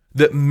say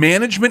that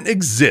management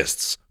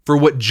exists for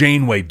what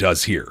Janeway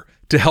does here,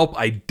 to help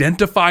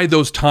identify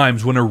those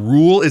times when a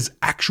rule is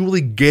actually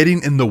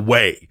getting in the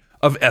way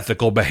of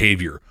ethical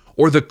behavior,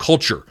 or the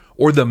culture,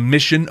 or the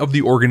mission of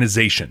the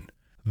organization.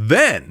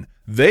 Then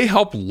they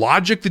help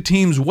logic the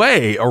team's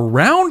way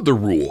around the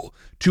rule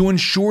to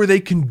ensure they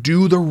can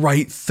do the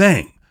right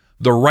thing,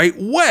 the right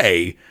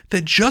way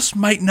that just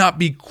might not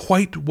be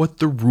quite what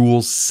the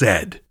rules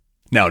said.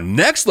 Now,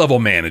 next level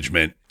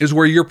management is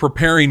where you're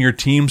preparing your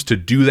teams to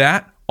do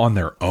that on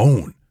their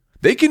own.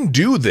 They can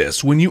do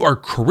this when you are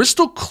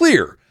crystal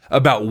clear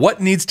about what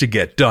needs to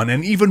get done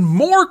and even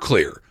more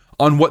clear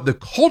on what the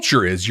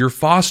culture is you're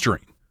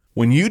fostering.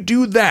 When you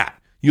do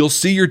that, you'll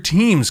see your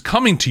teams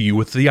coming to you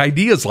with the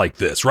ideas like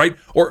this, right?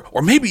 Or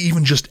maybe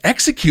even just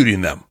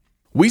executing them.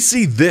 We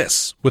see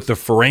this with the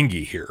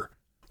Ferengi here.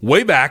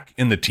 Way back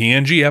in the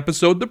TNG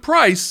episode The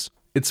Price,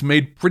 it's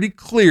made pretty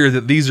clear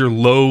that these are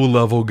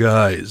low-level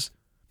guys.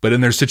 But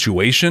in their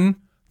situation,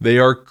 they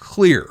are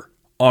clear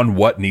on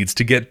what needs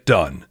to get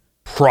done.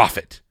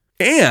 Profit.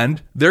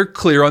 And they're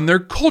clear on their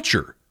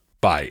culture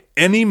by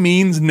any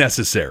means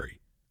necessary.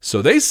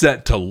 So they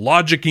set to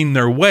logicking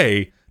their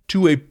way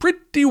to a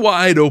pretty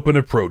wide open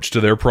approach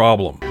to their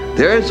problem.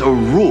 There's a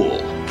rule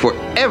for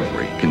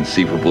every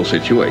conceivable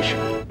situation.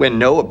 When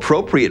no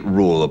appropriate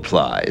rule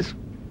applies,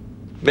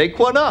 make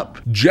one up.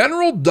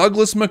 General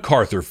Douglas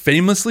MacArthur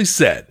famously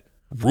said,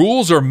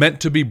 "Rules are meant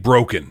to be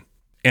broken,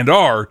 and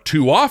are,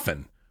 too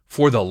often,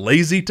 for the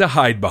lazy to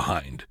hide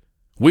behind."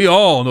 We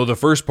all know the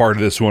first part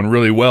of this one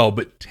really well,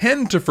 but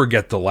tend to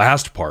forget the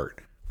last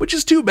part, which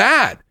is too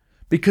bad,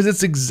 because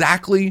it's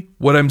exactly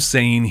what I'm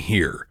saying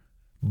here.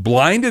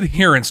 Blind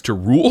adherence to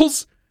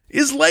rules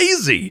is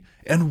lazy,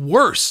 and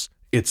worse,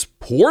 it's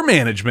poor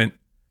management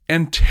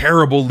and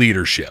terrible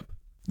leadership.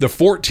 The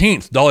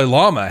 14th Dalai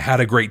Lama had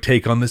a great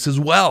take on this as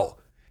well.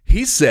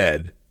 He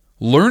said,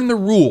 "Learn the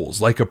rules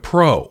like a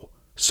pro,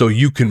 so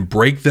you can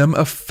break them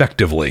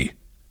effectively."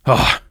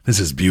 This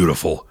is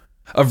beautiful.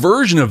 A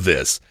version of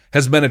this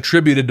has been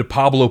attributed to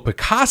Pablo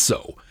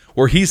Picasso,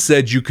 where he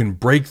said you can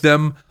break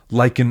them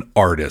like an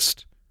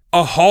artist.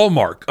 A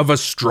hallmark of a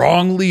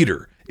strong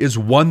leader is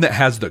one that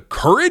has the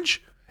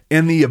courage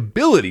and the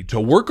ability to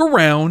work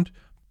around,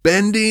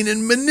 bending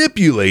and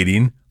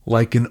manipulating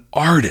like an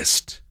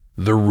artist,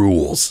 the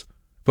rules.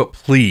 But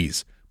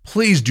please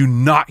do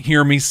not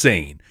hear me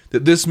saying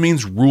that this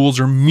means rules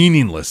are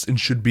meaningless and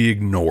should be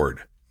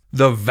ignored.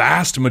 The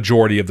vast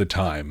majority of the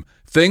time,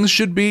 things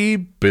should be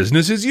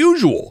business as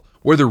usual,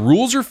 where the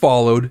rules are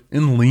followed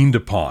and leaned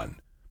upon.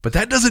 But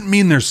that doesn't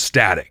mean they're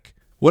static.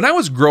 When I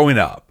was growing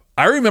up,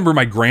 I remember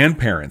my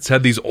grandparents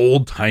had these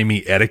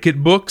old-timey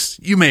etiquette books.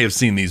 You may have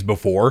seen these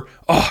before.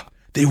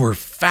 They were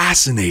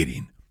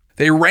fascinating.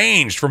 They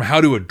ranged from how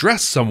to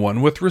address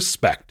someone with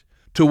respect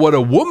to what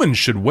a woman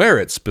should wear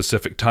at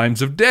specific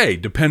times of day,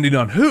 depending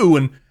on who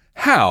and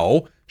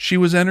how she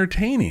was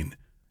entertaining.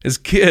 As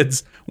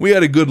kids, we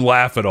had a good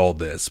laugh at all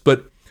this,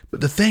 but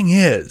the thing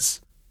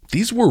is,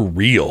 these were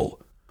real.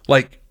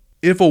 Like,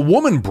 if a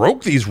woman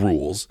broke these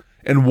rules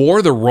and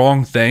wore the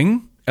wrong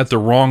thing at the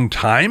wrong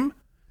time,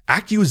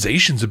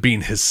 accusations of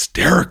being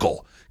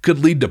hysterical could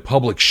lead to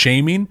public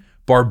shaming,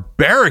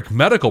 barbaric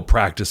medical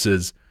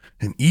practices,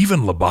 and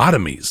even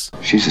lobotomies.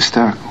 She's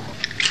hysterical.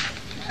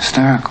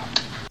 Hysterical.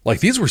 Like,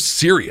 these were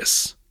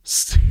serious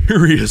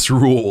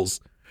rules.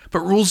 But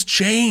rules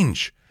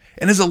change.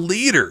 And as a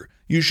leader,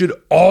 you should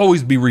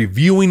always be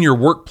reviewing your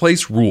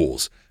workplace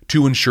rules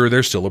to ensure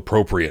they're still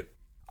appropriate.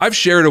 I've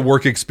shared a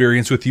work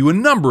experience with you a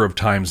number of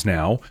times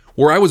now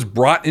where I was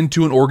brought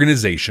into an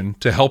organization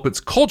to help its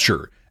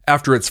culture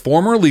after its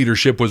former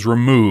leadership was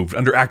removed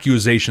under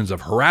accusations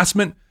of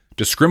harassment,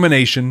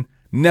 discrimination,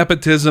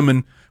 nepotism,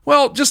 and,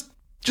 well, just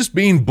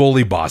being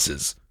bully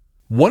bosses.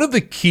 One of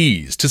the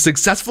keys to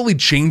successfully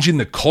changing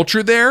the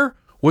culture there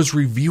was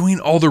reviewing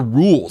all the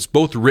rules,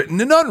 both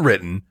written and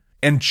unwritten,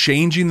 and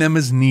changing them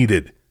as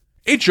needed.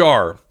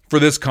 HR for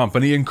this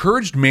company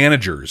encouraged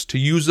managers to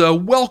use a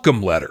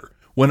welcome letter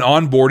when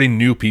onboarding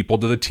new people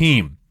to the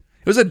team.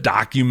 It was a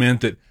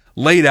document that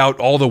laid out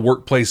all the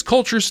workplace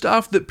culture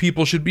stuff that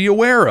people should be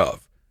aware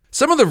of.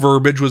 Some of the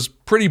verbiage was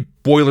pretty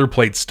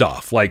boilerplate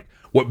stuff, like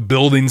what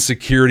building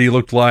security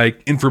looked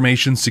like,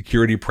 information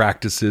security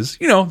practices,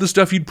 the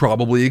stuff you'd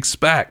probably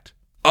expect.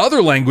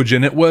 Other language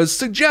in it was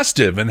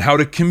suggestive and how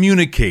to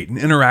communicate and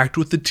interact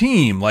with the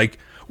team, like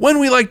when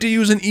we like to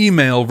use an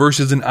email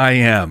versus an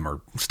IM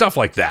or stuff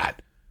like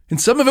that. And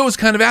some of it was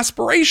kind of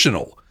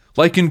aspirational,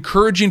 like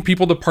encouraging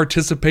people to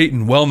participate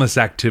in wellness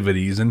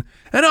activities and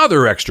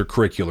other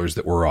extracurriculars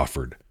that were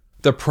offered.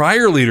 The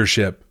prior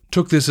leadership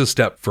took this a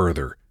step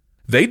further.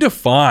 They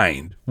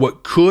defined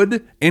what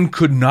could and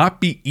could not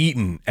be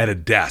eaten at a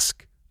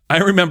desk. I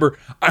remember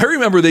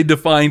they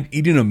defined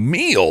eating a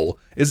meal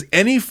as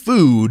any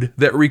food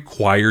that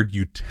required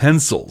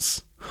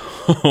utensils.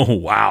 Oh,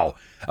 wow.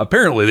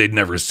 Apparently they'd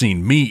never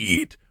seen me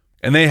eat.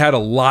 And they had a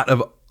lot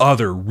of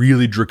other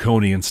really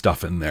draconian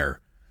stuff in there.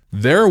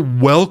 Their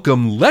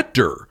welcome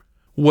letter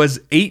was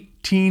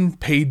 18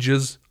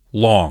 pages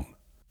long.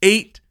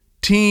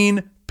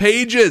 18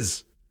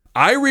 pages!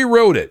 I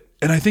rewrote it,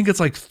 and I think it's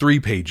like 3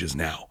 pages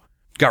now.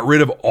 Got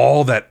rid of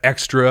all that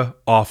extra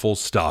awful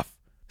stuff.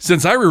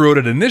 Since I rewrote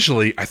it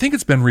initially, I think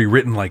it's been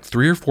rewritten like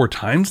 3 or 4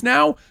 times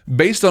now,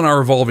 based on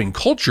our evolving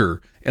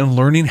culture and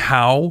learning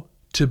how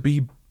to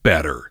be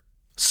better.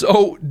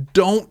 So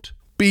don't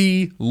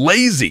be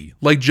lazy,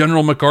 like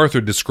General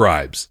MacArthur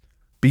describes.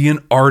 Be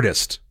an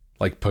artist,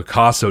 like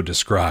Picasso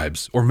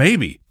describes. Or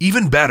maybe,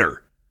 even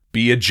better,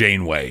 be a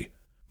Janeway.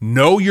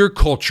 Know your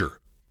culture,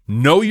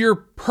 know your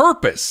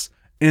purpose,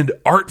 and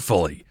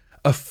artfully,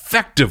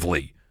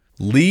 effectively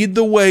lead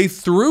the way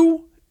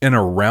through and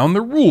around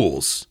the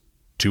rules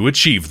to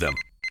achieve them.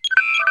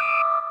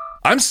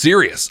 I'm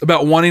serious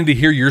about wanting to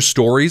hear your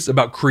stories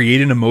about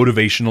creating a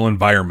motivational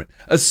environment,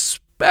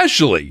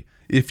 especially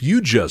if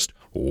you just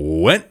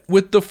went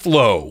with the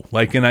flow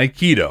like in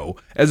Aikido,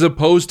 as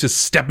opposed to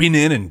stepping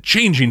in and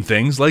changing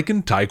things like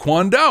in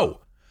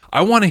Taekwondo.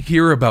 I want to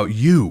hear about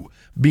you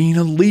being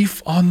a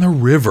leaf on the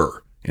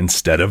river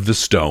instead of the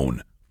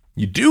stone.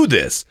 You do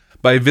this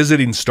by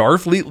visiting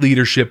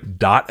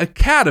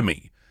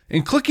starfleetleadership.academy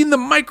and clicking the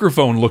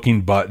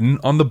microphone-looking button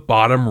on the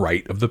bottom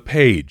right of the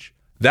page.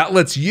 That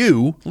lets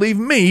you leave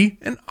me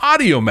an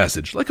audio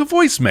message, like a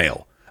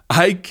voicemail.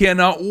 I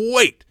cannot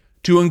wait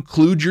to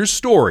include your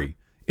story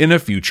in a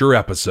future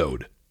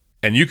episode.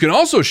 And you can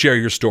also share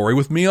your story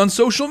with me on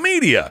social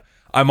media.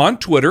 I'm on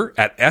Twitter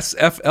at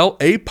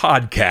SFLA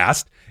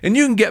Podcast, and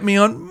you can get me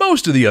on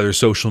most of the other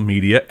social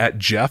media at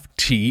Jeff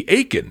T.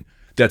 Aiken.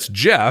 That's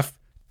Jeff,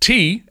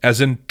 T as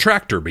in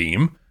tractor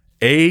beam,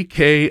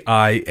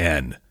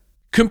 A-K-I-N.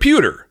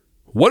 Computer,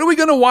 what are we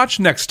going to watch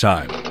next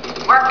time?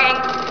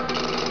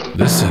 Working.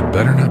 This had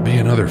better not be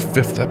another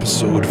 5th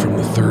episode from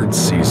the 3rd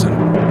season.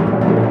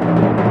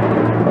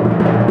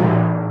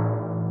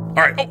 All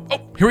right,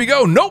 here we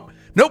go. Nope.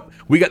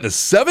 We got the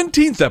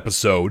 17th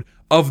episode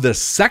of the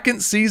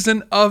 2nd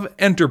season of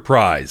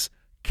Enterprise,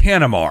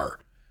 Canamar.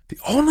 The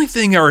only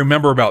thing I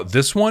remember about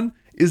this one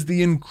is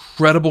the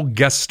incredible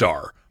guest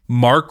star,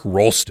 Mark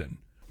Rolston.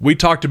 We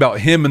talked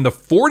about him in the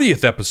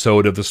 40th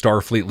episode of the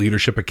Starfleet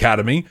Leadership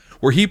Academy,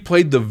 where he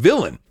played the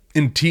villain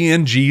in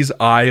TNG's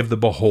Eye of the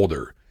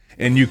Beholder.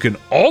 And you can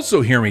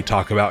also hear me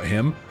talk about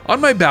him on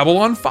my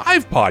Babylon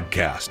 5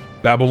 podcast,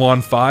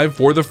 Babylon 5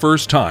 for the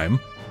First Time,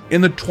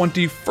 in the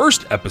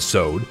 21st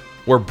episode,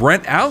 where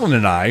Brent Allen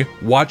and I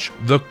watch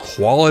The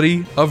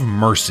Quality of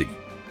Mercy.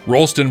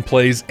 Rolston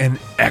plays an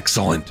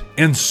excellent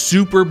and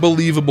super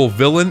believable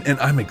villain, and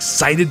I'm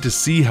excited to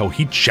see how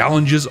he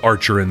challenges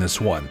Archer in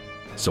this one.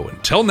 So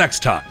until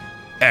next time,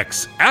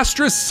 ex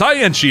Astra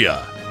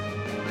Scientia!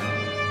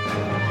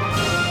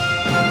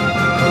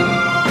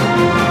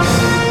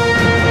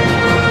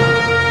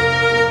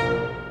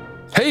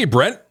 Hey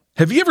Brent,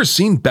 have you ever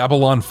seen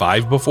Babylon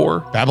 5 before?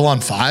 Babylon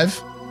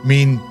 5? I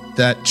mean,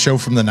 that show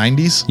from the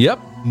 90s? Yep.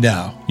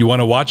 No. You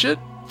want to watch it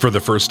for the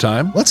first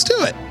time? Let's do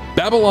it.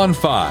 Babylon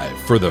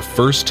 5 for the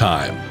First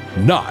Time,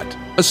 not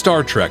a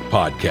Star Trek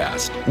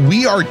podcast.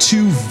 We are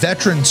two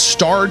veteran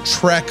Star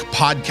Trek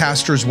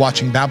podcasters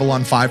watching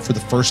Babylon 5 for the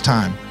first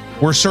time.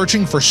 We're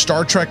searching for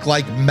Star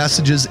Trek-like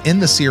messages in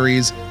the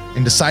series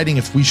and deciding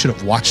if we should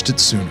have watched it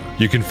sooner.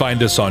 You can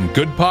find us on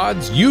Good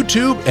Pods,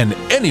 YouTube, and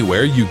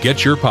anywhere you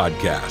get your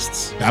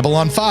podcasts.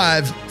 Babylon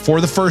 5 for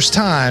the first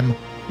time,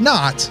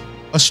 not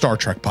a Star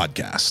Trek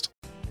podcast.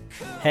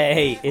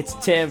 Hey, it's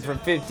Tim from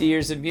 50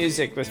 Years of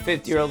Music with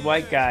 50-Year-Old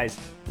White Guys,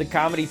 the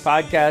comedy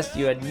podcast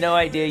you had no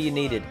idea you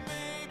needed.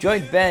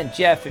 Join Ben,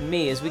 Jeff, and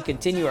me as we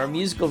continue our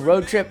musical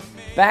road trip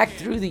back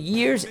through the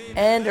years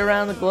and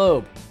around the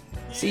globe.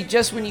 See,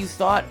 just when you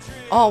thought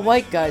all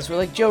white guys were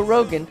like Joe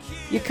Rogan,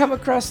 you come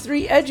across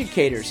 3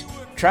 educators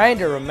trying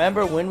to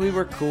remember when we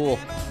were cool.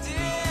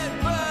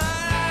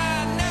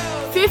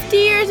 50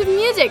 Years of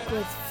Music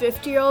with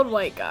 50-Year-Old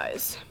White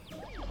Guys.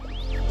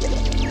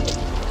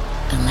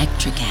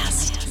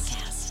 Electricast.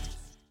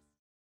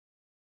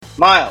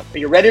 Miles, are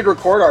you ready to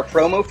record our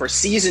promo for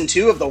Season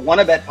 2 of the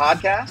Wannabet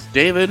podcast?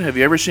 David, have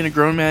you ever seen a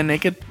grown man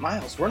naked?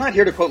 Miles, we're not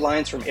here to quote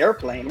lines from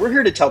Airplane. We're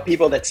here to tell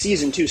people that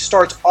Season 2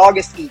 starts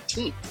August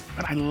 18th.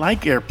 But I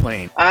like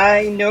Airplane.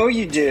 I know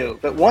you do,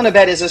 but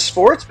Wannabet is a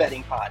sports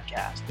betting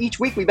podcast. Each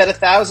week we bet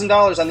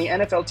 $1,000 on the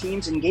NFL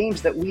teams and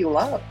games that we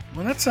love.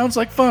 Well, that sounds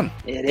like fun.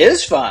 It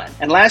is fun.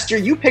 And last year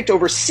you picked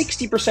over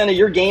 60% of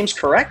your games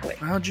correctly.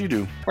 How'd you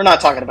do? We're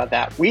not talking about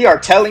that. We are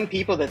telling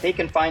people that they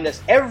can find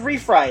us every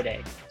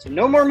Friday. So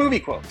no more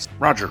movie quotes.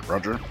 Roger.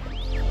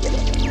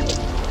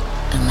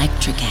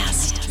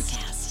 Electricast.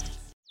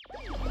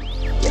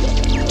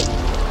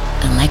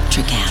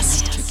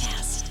 Electricast.